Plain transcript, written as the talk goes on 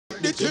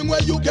the thing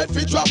where you get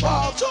fit drop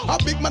off.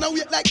 A big man a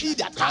wait like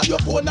idiot, call your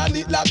phone and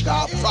it like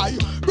off. Try,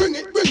 bring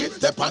it,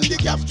 step on the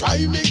gas, try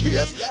me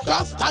case.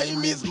 Cause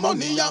time is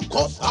money and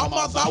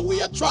customers are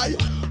wait, try.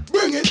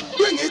 Bring it,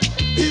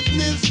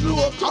 business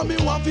slow. Come me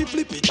want to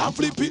flip it and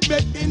flip it,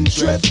 make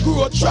interest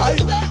grow. Try,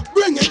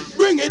 bring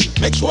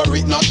it, make sure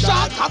it not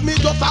short. Have me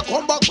just a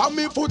come back from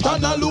me foot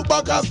and a look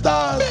back a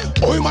start.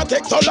 Oh, it might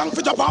take so long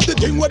to drop off the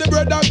thing with the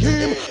bread and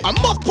cream. I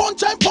must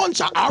punch and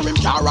punch or him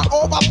carry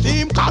over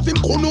steam. Cause him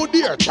could no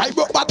dare try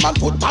broke Batman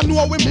foot and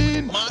know what we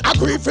mean.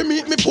 Agree for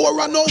meet me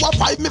 4 and over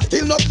 5, me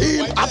still not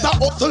team. As a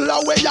hustler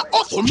where you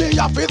hustle me,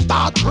 you fi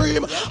start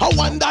cream. I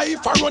wonder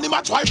if I run him,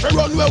 I try to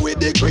run where with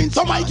the green.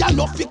 So my girl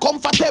not fi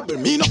comfortable,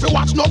 me not fi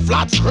watch no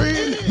flat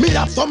screen. Me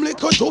have some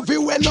little juvie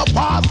when no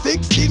past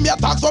 16. Me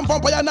attack some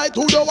vampire night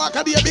who don't walk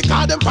a day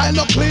because them find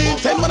no clean.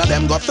 10 one of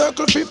them go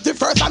circle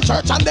 51st and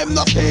church and them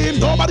no steam.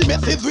 Nobody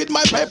messes with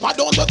my paper,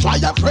 don't just try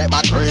and frame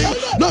a cream.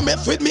 No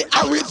mess with me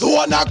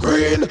Arizona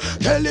green.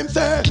 Tell him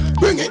say,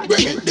 bring it,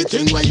 the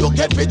thing when you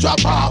get fi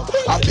drop off.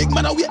 A big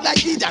man a wait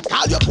like idiot,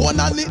 call your phone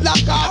and it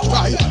like off.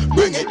 Try,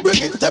 bring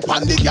it, step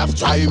on the gas,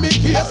 try me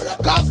case.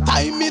 Cause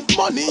time is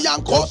money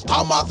and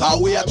customers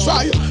are wait,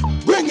 try.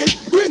 Bring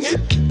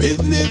it,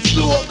 business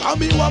slow. Come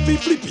me want to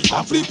flip it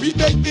and flip it,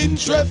 make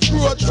interest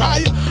grow.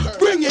 Try,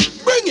 bring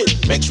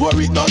it, make sure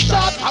it not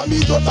short. And me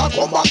just a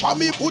come back and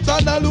me put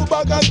on a look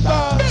back and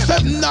start.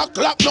 7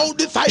 o'clock now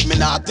decide me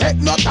not take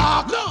no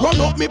talk.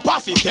 Run up me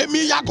posse, tell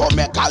me I go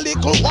make a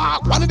little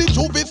walk. One of the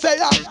juvie say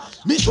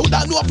me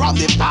shoulda know from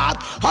the start.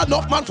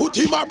 Enough man put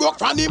him a broke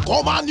from him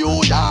come on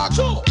New York.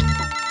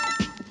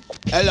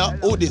 Hello,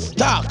 who this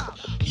talk?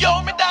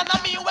 Yo, me down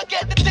and me we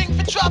get the thing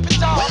for drop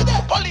it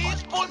off.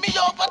 Police pull me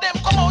over,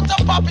 them come out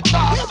and pop it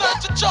off.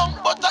 Search a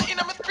chunk, but I in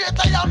me straight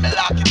I am me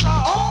lock it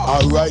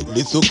off. Alright,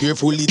 listen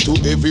carefully to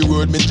every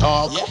word me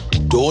talk.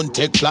 Don't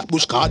take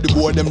Flatbush card, the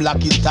boy them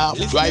lock it off.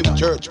 Drive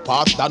church,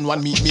 past and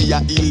one meet me a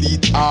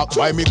elite talk.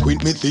 Why me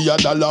quit me see a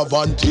dollar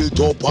van tilt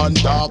up and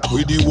talk.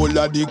 With the whole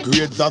of the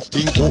grades that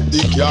stink up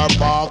the car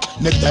park.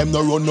 Next time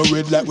no run no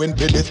red like when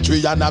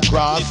pedestrian a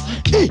cross.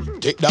 Hey,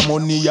 take the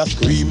money and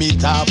scream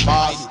it off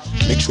fast.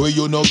 Make sure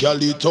you know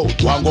girl it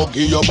out. One go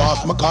give your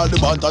boss. Me call the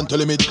band and tell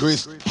him it's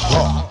Chris.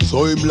 Ha.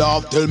 So him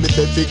laugh, tell me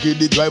say figure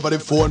the driver the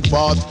phone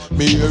fast.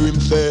 Me hear him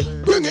say,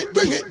 bring it,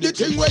 the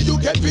thing where you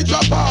get fit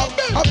drop off.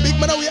 A big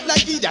man a wait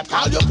like idiot,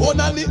 call your phone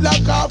and it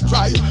like off.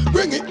 Try,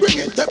 bring it,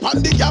 step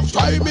on the gas,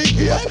 try me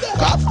here.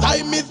 Cause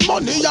time is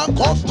money and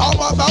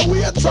customers are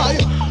wait. Try,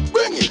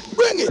 bring it,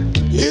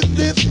 is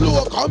this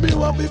slow? Come here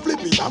and we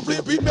flip it and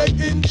flip it, make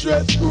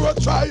interest grow.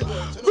 Try,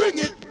 bring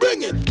it,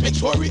 make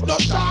sure it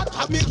not short.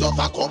 And me just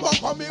a come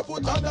back and me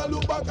put on a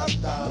look back and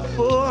start.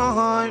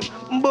 Oh,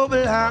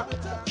 bubble heart.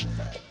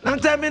 Long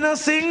time me no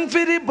sing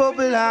for the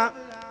bubble heart.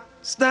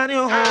 Stand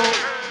your home.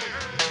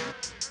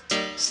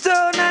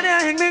 Stone and your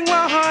hanging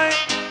one.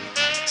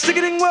 Stick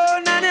it in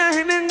one and your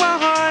hanging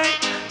one.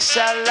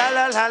 Sha la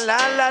la la la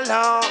la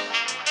la.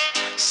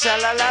 Sha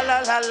la la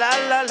la la la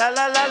la la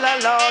la la la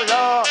la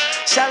la.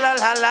 Sha la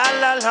la la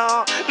la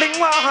la. Ling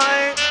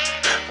one.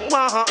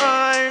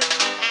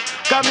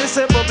 Come me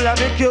say bubble and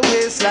make your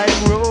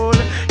waistline roll.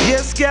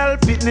 Yes, girl,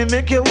 pitney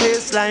make your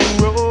waistline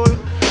roll.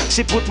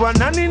 She put one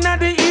hand in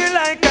the ear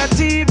like a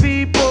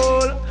TV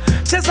pole.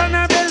 Chest on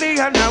her belly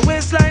and her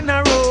waistline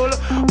a roll.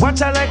 Watch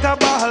her like a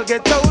ball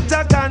get out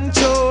of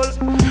control.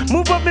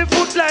 Move up me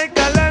foot like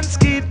a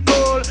landscape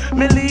goal.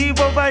 Me leave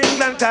over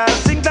England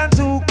cause England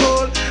too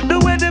cold. The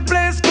way the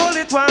place cold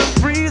it won't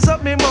freeze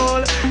up me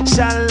mole.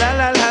 Sha la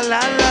la la la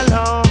la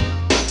la.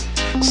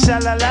 Sha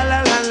la la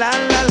la la la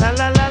la la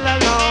la la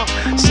la.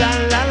 Sha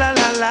la la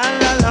la la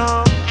la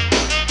la.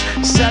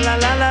 Sha la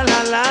la la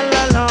la la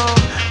la la.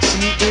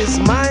 She is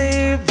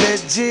my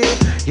veggie.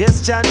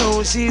 Yes, I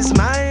know she's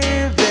my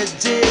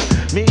veggie.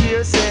 Me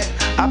hear say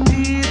a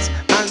peach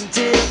and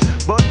tea,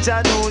 but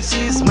I know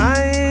she's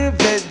my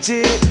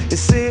veggie. You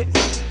see,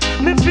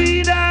 me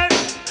feed her,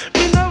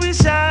 me know we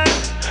shine.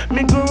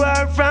 Me grow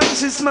her from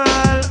she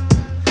small.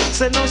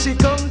 Say now she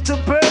come to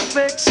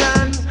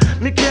perfection.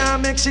 Me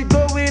can't make she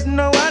go with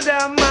no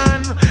other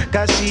man.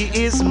 Cause she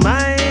is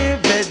my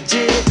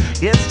veggie.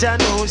 Yes, I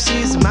know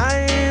she's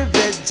my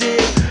veggie.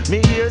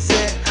 Me hear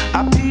say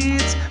a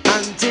peach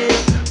and tea,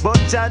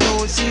 but I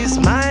know she's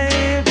my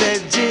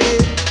veggie.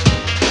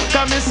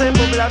 Come me say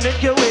bubble and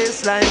make your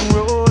waistline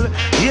roll.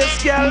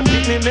 Yes, girl,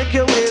 pick me make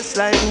your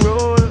waistline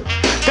roll.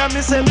 Come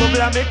me say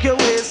bubble and make your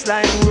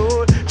waistline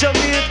roll.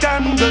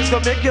 Jamaican girls go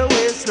make your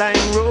waistline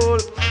roll.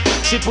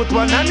 She put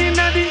one hand in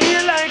the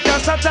ear like a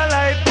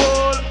satellite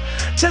pole.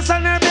 Chest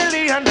on her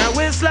belly and her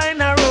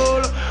waistline a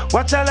roll.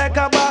 Watch her like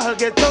a ball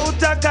get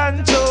out of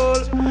control.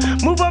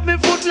 Move up me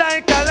foot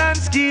like a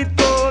landscape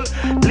goal.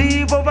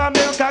 Leave over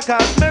America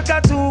cause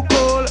America too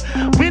cold.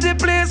 With the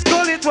place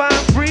cold it won't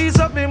freeze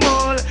up me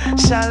mole.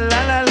 Sha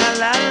la la la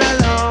la la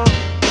la.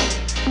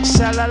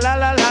 Sha la la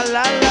la la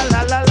la la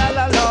la la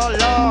la la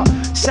la.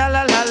 Sha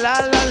la la la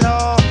la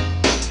la.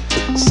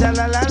 Sha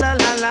la la la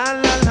la la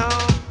la la.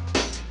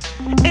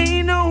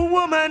 Ain't no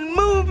woman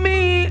move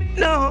me,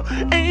 no.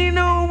 Ain't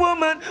no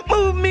woman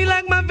move me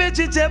like my veggie.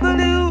 vegetable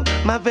do,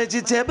 my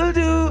vegetable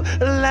do,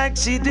 like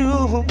she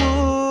do.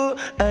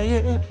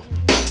 Yeah.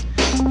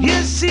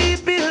 Yes, she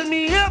build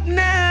me up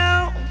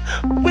now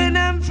when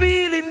I'm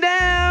feeling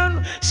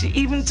down. She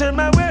even turned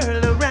my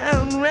world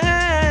around,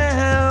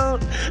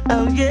 round.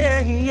 Oh yeah,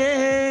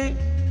 yeah.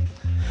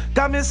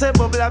 Come and say,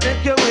 bubble,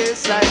 make your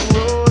waistline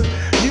roll.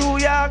 New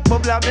York,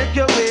 bubble, make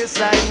your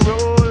waistline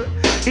roll.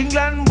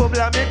 England,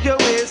 bubble, make your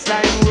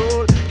waistline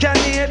roll.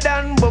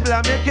 Canadian,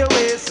 bubble, make your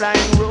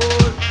waistline roll.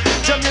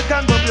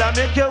 Jamaican, bubble,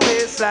 make your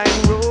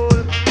waistline roll.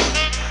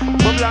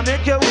 Bubble,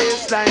 make your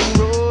waistline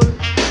roll.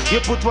 You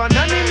put one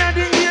hand in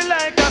the ear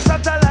like a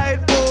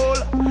satellite pole.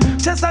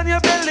 Chest on your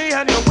belly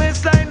and your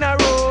waistline a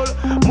roll.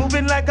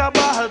 Moving like a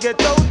ball,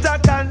 get out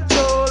of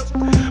control.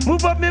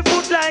 Move up me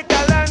foot like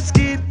a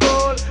landscape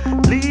pole.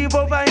 Leave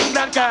over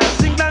England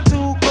cause England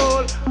too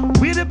cold.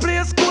 We the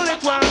place cool,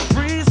 it won't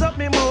freeze up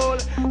me mole.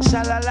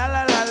 Shala la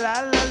la la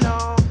la la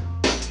la.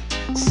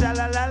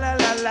 Shala la la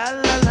la la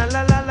la la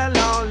la la la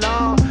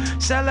la.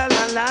 Shala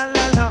la la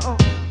la la.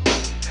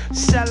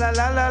 Shala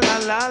la la la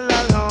la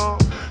la la.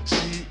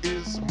 She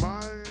is my.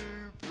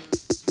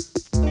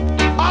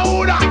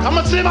 Oh, that, I'm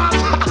a slimmers.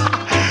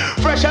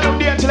 Fresh and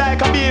updated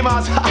like a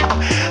beamers.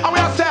 And we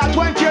are say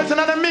 20 years in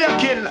the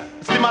making.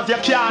 Slimmers you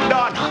can't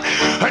done.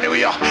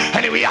 Anyway,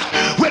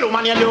 well,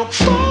 woman, you look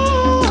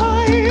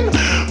fine.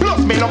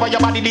 Plus, me love your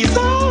body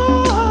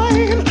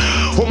design.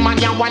 Woman,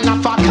 you one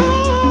of a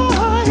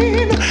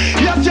kind.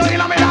 Yes, you're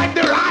in me like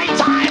the right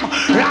time.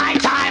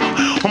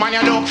 Woman,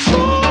 you look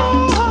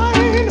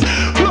fine.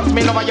 Plus,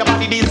 me love your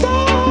body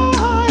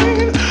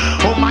design.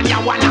 Woman, you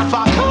one of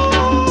a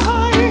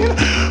kind.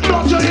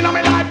 Plus, you're in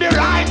me like the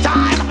right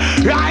time.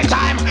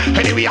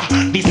 Anyway,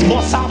 this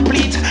must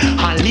complete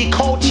and leak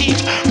out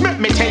cheat. Make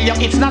me tell you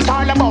it's not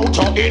all about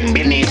you in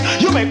minute.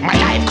 You make my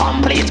life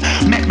complete.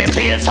 Make me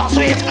feel so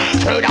sweet.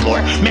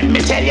 Furthermore, make me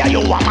tell you you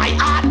are my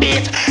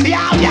heartbeat.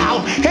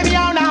 Yow,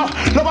 anyhow now.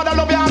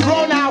 Love you and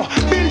grow now.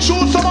 Been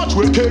through so much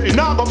with Kelly,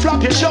 now go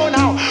flop your show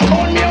now.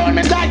 Hold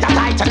me tight,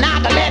 and now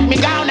go let me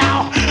go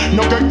now.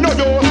 No get no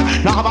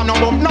dose, no have no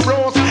bump, no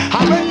bros.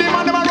 And when the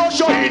man never rush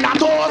you in a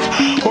toes.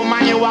 Oh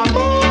man, you are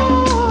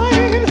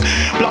mine.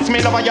 Plus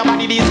me love your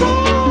body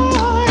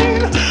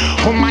design.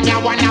 Oh man, you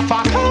one of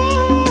a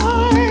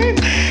kind.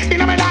 In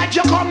my life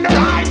you come the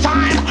right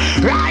time.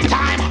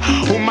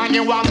 Oh man,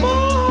 you are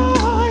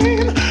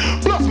mine.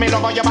 Plus me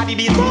love your body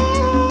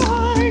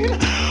design.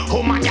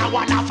 Oh man, you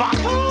one of a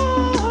kind.